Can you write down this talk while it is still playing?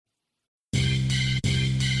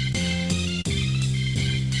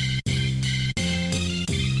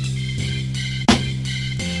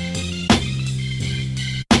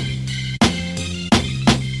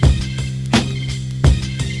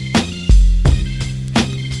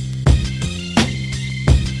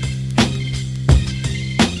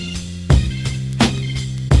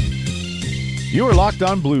You are Locked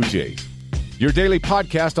On Blue Jays, your daily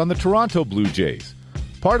podcast on the Toronto Blue Jays,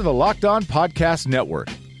 part of the Locked On Podcast Network,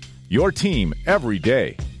 your team every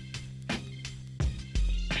day.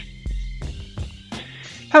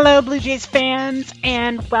 Hello, Blue Jays fans,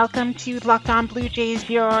 and welcome to Locked On Blue Jays,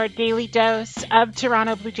 your daily dose of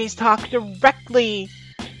Toronto Blue Jays talk directly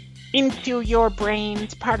into your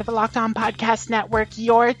brains, part of the Locked On Podcast Network,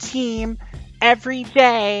 your team every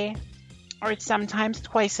day, or sometimes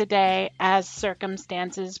twice a day as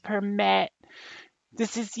circumstances permit.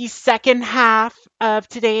 This is the second half of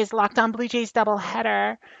today's Locked On Blue Jays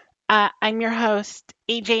doubleheader. I'm your host,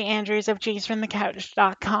 AJ Andrews of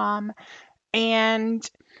jaysfromthecouch.com, and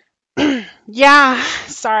yeah,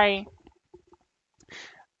 sorry.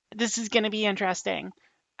 This is going to be interesting.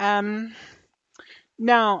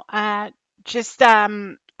 Just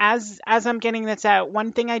as I'm getting this out,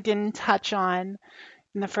 one thing I didn't touch on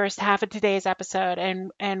in the first half of today's episode,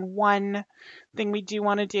 and one thing we do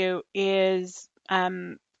want to do is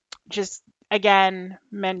just again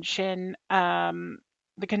mention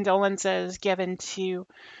the condolences given to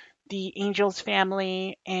the Angels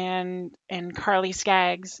family and Carly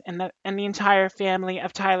Skaggs and the entire family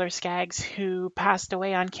of Tyler Skaggs, who passed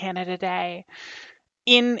away on Canada Day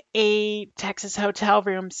in a Texas hotel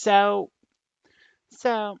room. So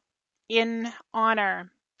in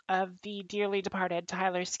honor of the dearly departed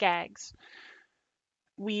Tyler Skaggs,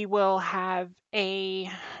 we will have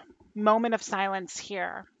a moment of silence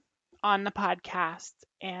here on the podcast.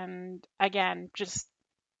 And again, just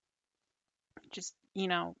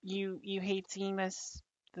you hate seeing this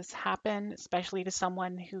happen, especially to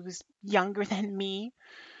someone who's younger than me.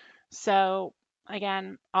 So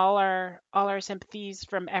again, all our sympathies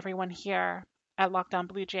from everyone here at Locked On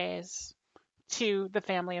Blue Jays to the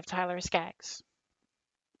family of Tyler Skaggs.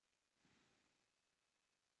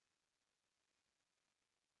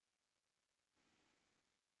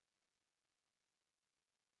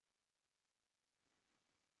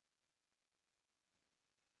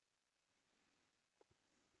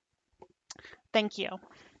 Thank you.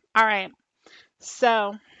 All right.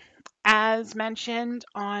 So, as mentioned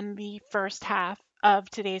on the first half of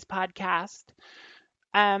today's podcast,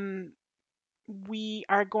 we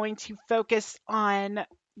are going to focus on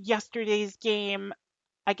yesterday's game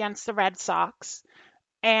against the Red Sox.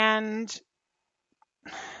 And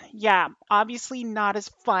yeah, obviously not as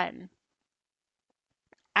fun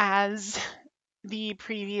as the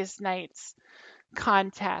previous night's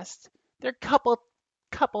contest. There are a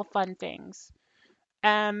couple fun things.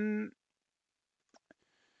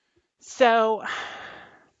 So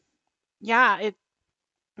yeah,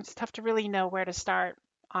 it's tough to really know where to start,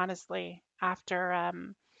 honestly, after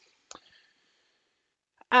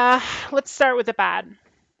let's start with the bad.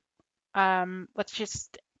 Let's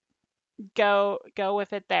just go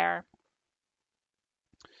with it there.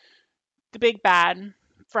 The big bad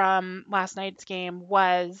from last night's game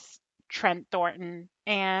was Trent Thornton,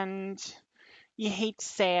 and you hate to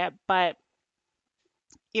say it, but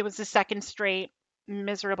it was the second straight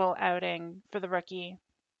miserable outing for the rookie.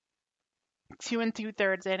 2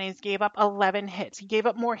 2/3 innings, gave up 11 hits. He gave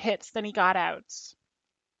up more hits than he got outs.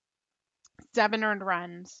 7 earned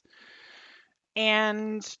runs.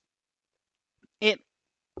 And it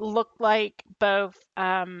looked like both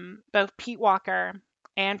Pete Walker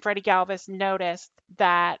and Freddie Galvis noticed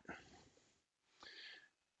that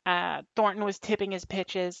Thornton was tipping his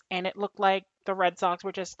pitches, and it looked like the Red Sox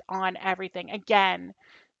were just on everything. Again,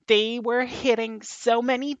 they were hitting so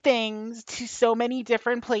many things to so many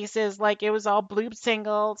different places. Like, it was all bloop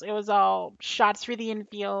singles. It was all shots through the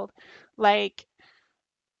infield. Like,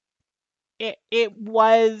 it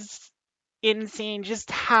was insane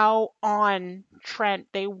just how on Trent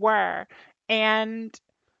they were. And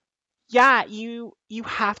yeah, you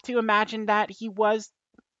have to imagine that he was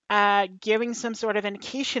giving some sort of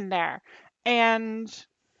indication there. And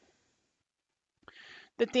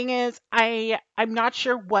the thing is, I'm not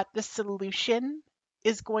sure what the solution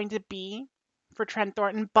is going to be for Trent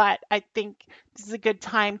Thornton, but I think this is a good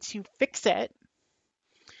time to fix it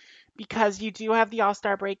because you do have the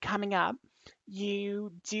All-Star break coming up.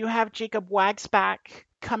 You do have Jacob Wagsback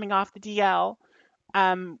coming off the DL,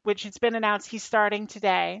 which it's been announced he's starting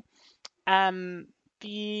today.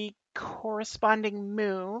 The corresponding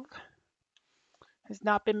move has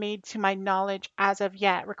not been made to my knowledge as of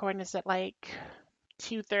yet. Recording this at like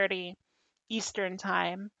 2:30 Eastern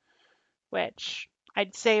time, which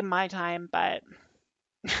I'd say my time, but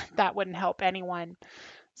that wouldn't help anyone.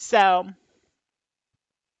 So,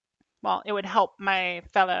 well, it would help my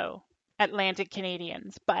fellow Atlantic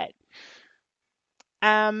Canadians, but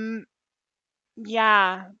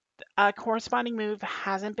yeah, a corresponding move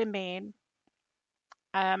hasn't been made.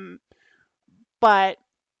 Um, but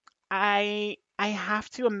I have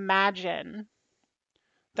to imagine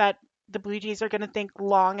that the Blue Jays are going to think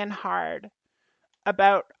long and hard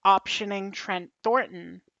about optioning Trent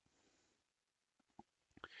Thornton.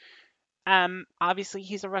 Obviously,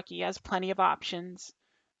 he's a rookie, he has plenty of options.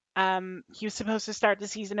 He was supposed to start the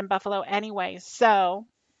season in Buffalo anyway, so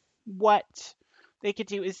what they could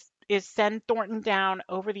do is send Thornton down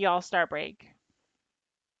over the All-Star break.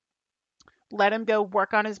 Let him go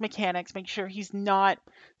work on his mechanics, make sure he's not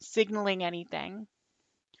signaling anything.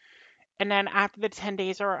 And then after the 10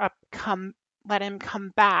 days are up, let him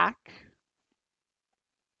come back.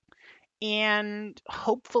 And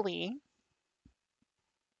hopefully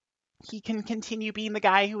he can continue being the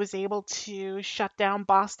guy who was able to shut down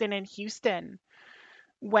Boston and Houston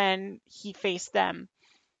when he faced them.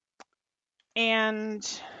 And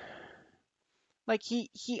like he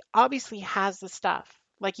obviously has the stuff.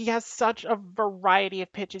 Like he has such a variety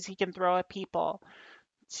of pitches he can throw at people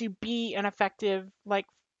to be an effective like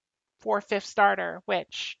 4/5 starter,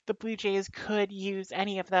 which the Blue Jays could use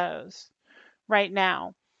any of those right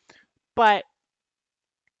now. But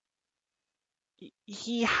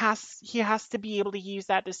he has to be able to use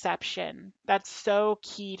that deception. That's so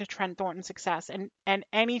key to Trent Thornton's success. And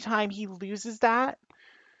anytime he loses that,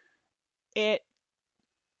 it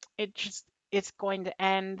it's going to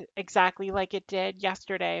end exactly like it did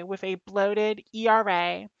yesterday with a bloated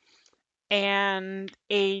ERA and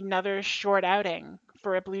another short outing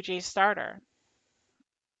for a Blue Jays starter.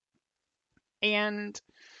 And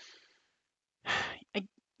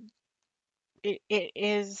it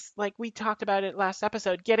is like we talked about it last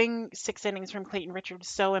episode, getting 6 innings from Clayton Richard is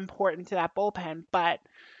so important to that bullpen, but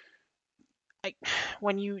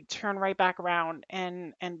when you turn right back around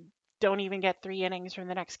and don't even get 3 innings from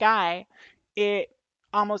the next guy, it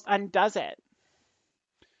almost undoes it.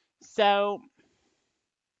 So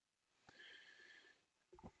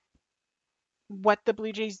what the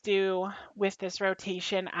Blue Jays do with this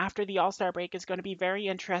rotation after the All-Star break is going to be very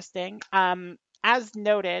interesting. As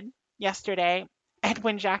noted yesterday,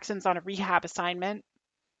 Edwin Jackson's on a rehab assignment.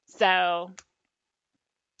 So,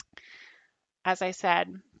 as I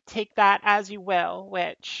said, take that as you will,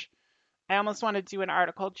 which I almost want to do an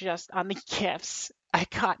article just on the gifts I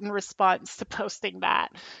got in response to posting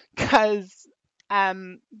that. Because,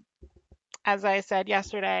 as I said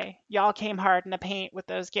yesterday, y'all came hard in the paint with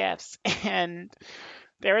those gifts, and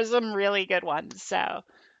there were some really good ones. So,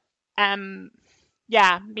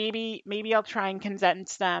 yeah, maybe I'll try and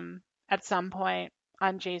condense them at some point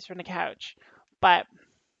on Jays from the Couch. But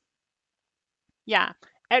yeah,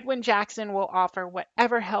 Edwin Jackson will offer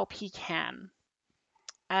whatever help he can.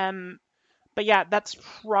 But yeah, that's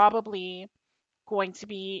probably going to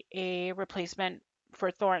be a replacement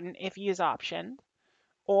for Thornton if he is optioned,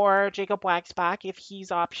 or Jacob Waguespack if he's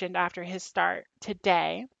optioned after his start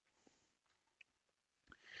today.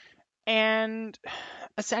 And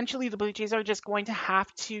essentially, the Blue Jays are just going to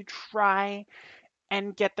have to try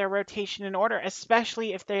and get their rotation in order,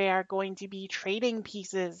 especially if they are going to be trading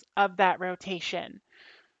pieces of that rotation.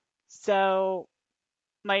 So,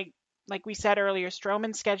 like we said earlier,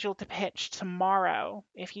 Stroman's scheduled to pitch tomorrow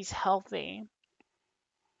if he's healthy.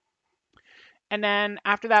 And then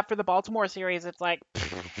after that, for the Baltimore series, it's like,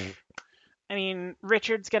 I mean,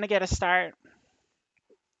 Richard's going to get a start.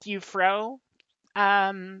 Do you throw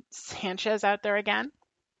Sanchez out there again?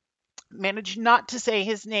 Managed not to say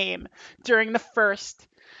his name during the first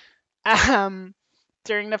episode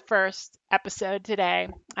today.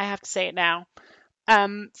 I have to say it now.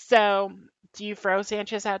 So do you throw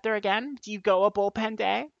Sanchez out there again? Do you go a bullpen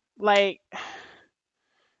day? Like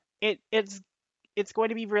it's going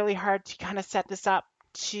to be really hard to kind of set this up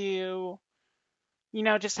to,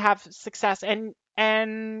 just have success. And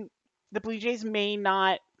the Blue Jays may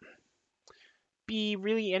not be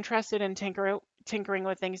really interested in tinkering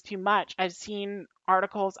with things too much. I've seen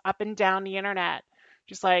articles up and down the internet,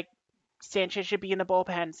 just like Sanchez should be in the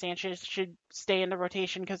bullpen. Sanchez should stay in the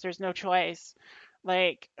rotation because there's no choice.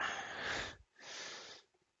 Like,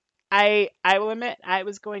 I will admit I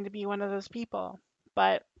was going to be one of those people,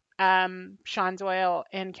 but Sean Doyle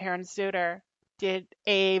and Karen Suter did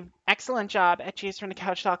a excellent job at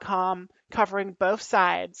JaysFromTheCouch.com covering both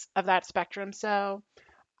sides of that spectrum. So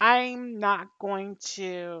I'm not going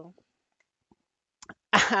to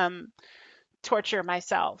torture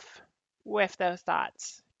myself with those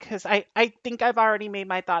thoughts because I think I've already made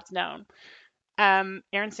my thoughts known.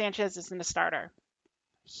 Aaron Sanchez isn't a starter.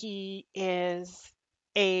 He is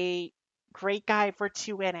a great guy for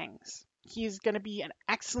 2 innings. He's going to be an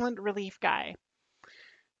excellent relief guy,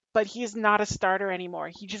 but he is not a starter anymore.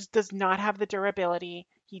 He just does not have the durability.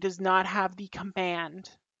 He does not have the command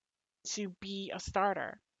to be a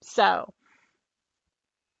starter. So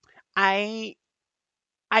I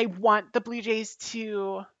want the Blue Jays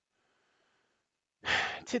to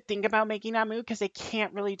think about making that move because they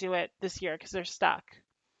can't really do it this year because they're stuck.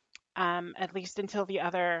 At least until the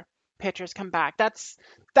other pitchers come back. That's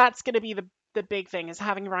going to be the big thing is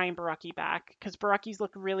having Ryan Borucki back because Borucki's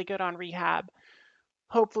looked really good on rehab.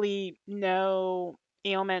 Hopefully, no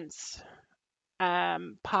ailments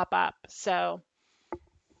pop up. So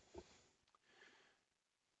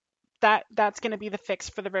that's going to be the fix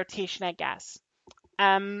for the rotation, I guess.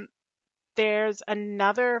 There's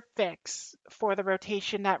another fix for the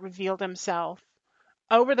rotation that revealed himself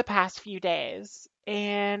over the past few days,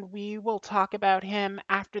 and we will talk about him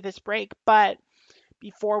after this break. But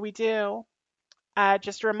before we do,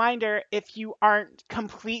 just a reminder, if you aren't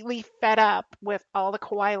completely fed up with all the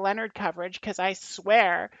Kawhi Leonard coverage, because I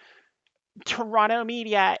swear Toronto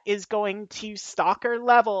media is going to stalker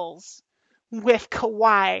levels with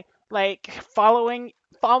Kawhi, like following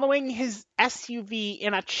his SUV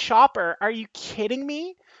in a chopper. Are you kidding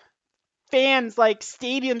me? Fans like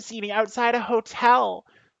stadium seating outside a hotel.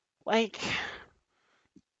 Like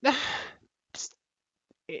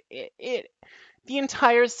the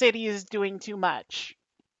entire city is doing too much.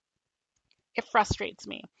 It frustrates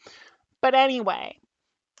me. But anyway,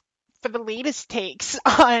 for the latest takes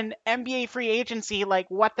on NBA free agency, like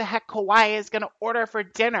what the heck Kawhi is going to order for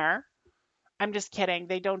dinner. I'm just kidding.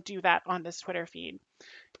 They don't do that on this Twitter feed.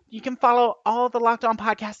 You can follow all the Locked On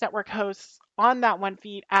Podcast Network hosts on that one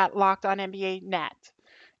feed at Locked On NBA Net.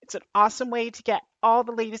 It's an awesome way to get all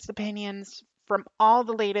the latest opinions from all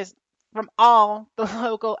the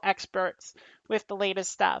local experts with the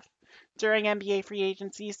latest stuff during NBA free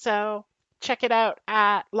agency. So check it out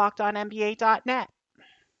at lockedonnba.net.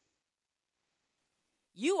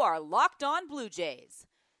 You are Locked On Blue Jays,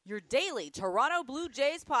 your daily Toronto Blue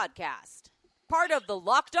Jays podcast. Part of the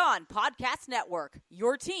Locked On Podcast Network,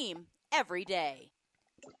 your team every day.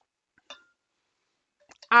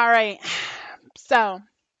 All right, so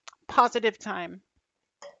positive time.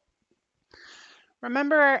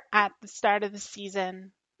 Remember at the start of the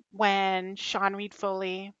season when Sean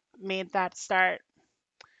Reid-Foley made that start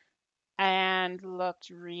and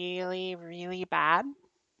looked really, really bad?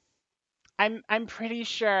 I'm pretty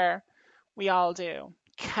sure we all do,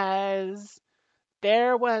 because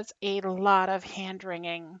there was a lot of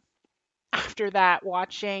hand-wringing after that,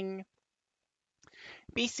 watching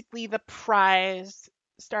basically the prize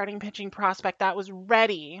starting pitching prospect that was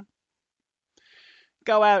ready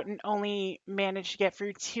go out and only manage to get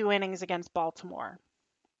through 2 innings against Baltimore.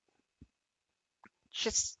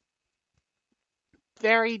 Just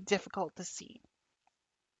very difficult to see.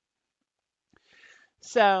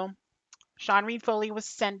 So Sean Reid-Foley was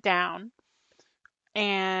sent down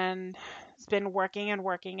and has been working and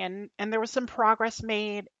working, and there was some progress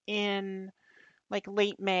made in like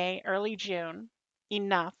late May, early June,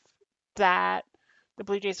 enough that the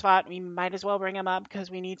Blue Jays thought we might as well bring him up because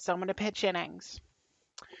we need someone to pitch innings.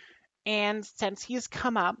 And since he's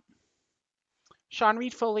come up, Sean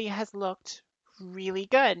Reid-Foley has looked really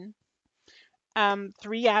good.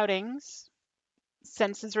 3 outings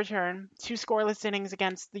since his return, 2 scoreless innings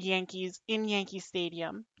against the Yankees in Yankee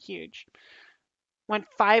Stadium, huge. Went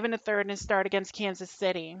 5 1/3 in his start against Kansas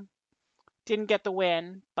City. Didn't get the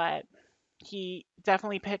win, but he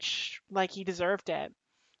definitely pitched like he deserved it.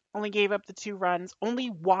 Only gave up the 2 runs, only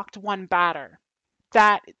walked 1 batter.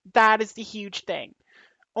 That is the huge thing.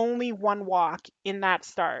 Only 1 walk in that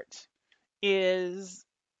start is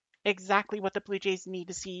exactly what the Blue Jays need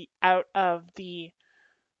to see out of the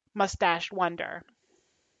mustached wonder.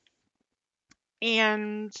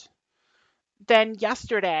 And then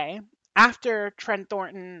yesterday, after Trent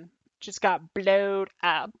Thornton just got blowed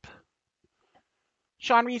up,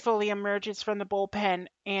 Sean Reid-Foley emerges from the bullpen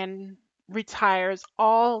and retires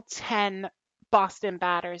all 10 Boston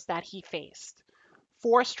batters that he faced.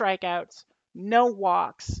 4 strikeouts, no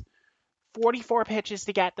walks, 44 pitches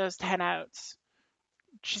to get those 10 outs.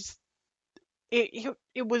 Just it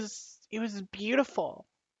was beautiful.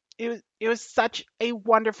 It was such a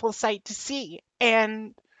wonderful sight to see.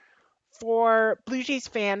 And for Blue Jays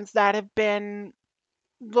fans that have been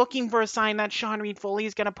looking for a sign that Sean Reid-Foley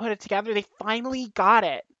is going to put it together, they finally got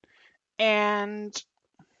it. And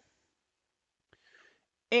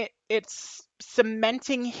it's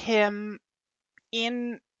cementing him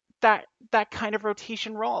in that kind of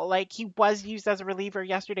rotation role. Like, he was used as a reliever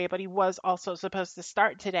yesterday, but he was also supposed to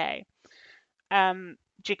start today.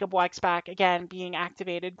 Jacob Weichbach, again, being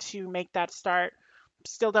activated to make that start.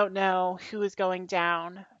 Still don't know who is going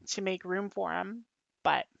down to make room for him,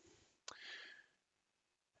 but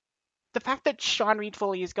the fact that Sean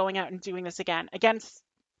Reid-Foley is going out and doing this again against,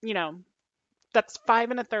 that's 5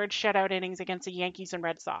 1/3 shutout innings against the Yankees and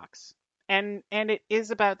Red Sox. And it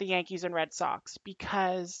is about the Yankees and Red Sox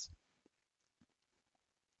because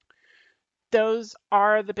those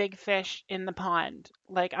are the big fish in the pond.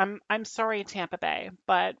 Like, I'm sorry, Tampa Bay,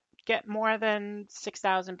 but get more than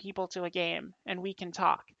 6,000 people to a game and we can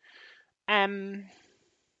talk.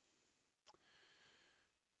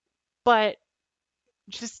 But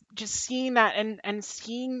just seeing that and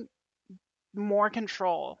seeing more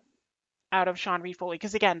control out of Sean Reid-Foley,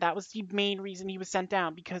 because again, that was the main reason he was sent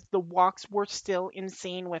down, because the walks were still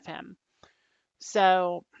insane with him.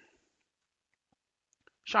 So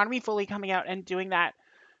Sean Reid-Foley coming out and doing that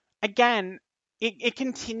again, it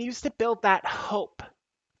continues to build that hope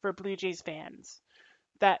for Blue Jays fans.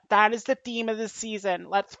 That is the theme of this season.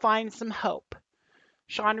 Let's find some hope.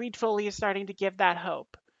 Sean Reid-Foley is starting to give that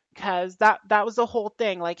hope, because that was the whole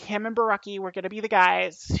thing. Like, him and Borucki were going to be the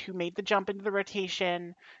guys who made the jump into the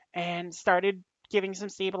rotation and started giving some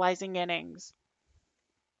stabilizing innings.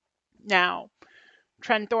 Now,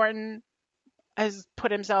 Trent Thornton has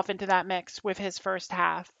put himself into that mix with his first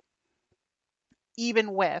half,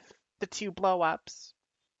 even with the 2 blow-ups.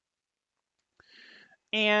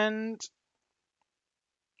 And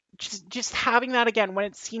just having that again, when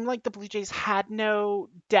it seemed like the Blue Jays had no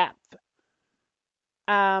depth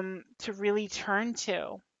to really turn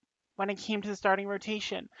to when it came to the starting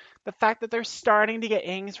rotation. The fact that they're starting to get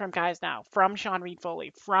innings from guys now, from Sean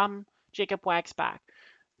Reid-Foley, from Jacob Waguespack.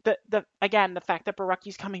 The fact that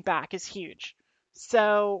Borucki's coming back is huge.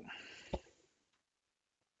 So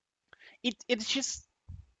it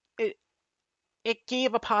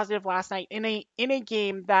gave a positive last night in a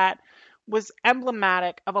game that was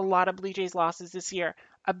emblematic of a lot of Blue Jays losses this year.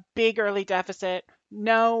 A big early deficit,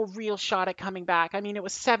 no real shot at coming back. I mean, it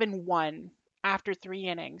was 7-1 after 3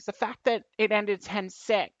 innings. The fact that it ended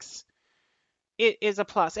 10-6, it is a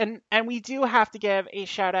plus. And we do have to give a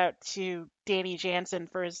shout out to Danny Jansen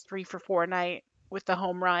for his 3-for-4 night with the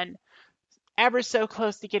home run. Ever so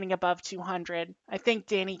close to getting above 200. I think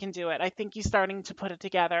Danny can do it. I think he's starting to put it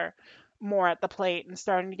together more at the plate and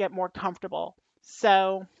starting to get more comfortable.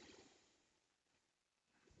 So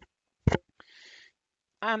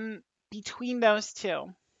between those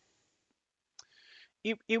two,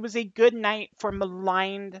 it was a good night for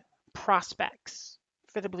maligned prospects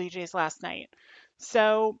for the Blue Jays last night.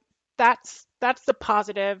 So that's the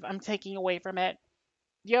positive I'm taking away from it.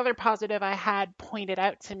 The other positive I had pointed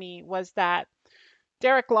out to me was that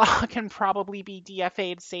Derek Law can probably be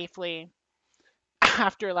DFA'd safely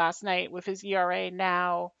after last night, with his ERA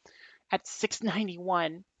now at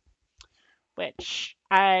 6.91, which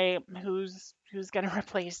who's going to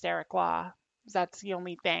replace Derek Law? That's the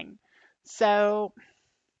only thing. So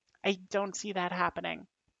I don't see that happening,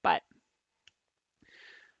 but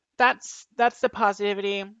that's the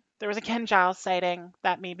positivity. There was a Ken Giles sighting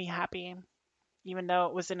that made me happy, even though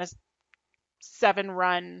it was in a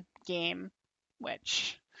 7-run game,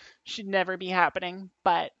 which should never be happening.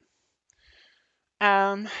 But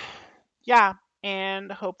yeah,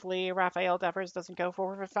 and hopefully Rafael Devers doesn't go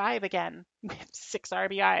 4-for-5 again with 6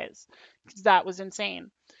 RBIs, because that was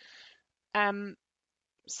insane.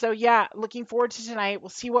 So yeah, looking forward to tonight. We'll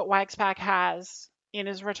see what Waguespack has in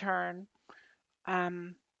his return.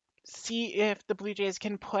 See if the Blue Jays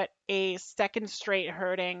can put a second straight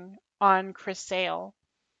hurting on Chris Sale.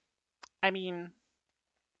 I mean,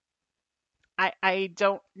 I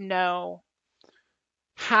don't know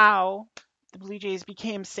how the Blue Jays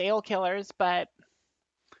became Sale killers, but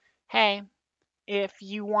hey, if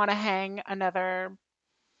you want to hang another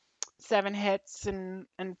 7 hits and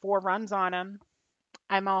 4 runs on him,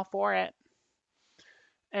 I'm all for it.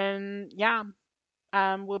 And yeah,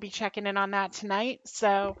 we'll be checking in on that tonight.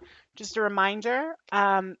 So just a reminder,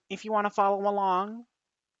 if you want to follow along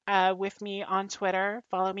with me on Twitter,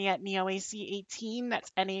 follow me at NeoAC18.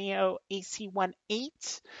 That's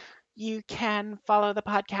NeoAC18. You can follow the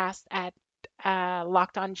podcast at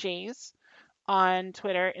Locked On Jays on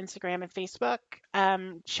Twitter, Instagram, and Facebook.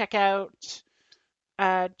 Check out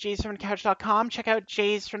jaysfromthecouch.com. Check out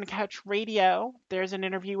Jays from the Couch Radio. There's an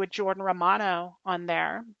interview with Jordan Romano on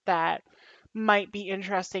there that might be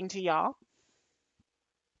interesting to y'all.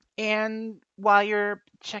 And while you're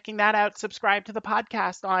checking that out, subscribe to the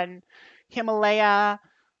podcast on Himalaya,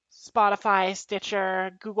 Spotify,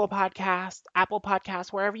 Stitcher, Google Podcast, Apple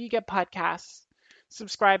Podcasts, wherever you get podcasts.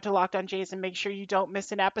 Subscribe to Locked On Jays and make sure you don't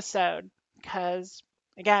miss an episode, because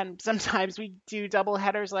again, sometimes we do double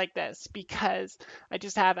headers like this because I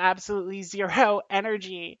just have absolutely zero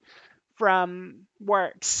energy from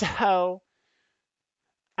work. So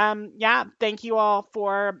yeah, thank you all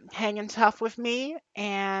for hanging tough with me,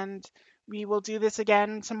 and we will do this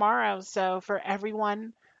again tomorrow. So for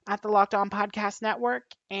everyone at the Locked On Podcast Network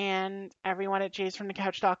and everyone at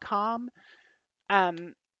jaysfromthecouch.com,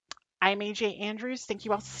 I'm AJ Andrews. Thank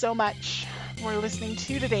you all so much for listening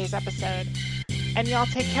to today's episode, and y'all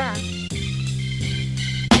take care.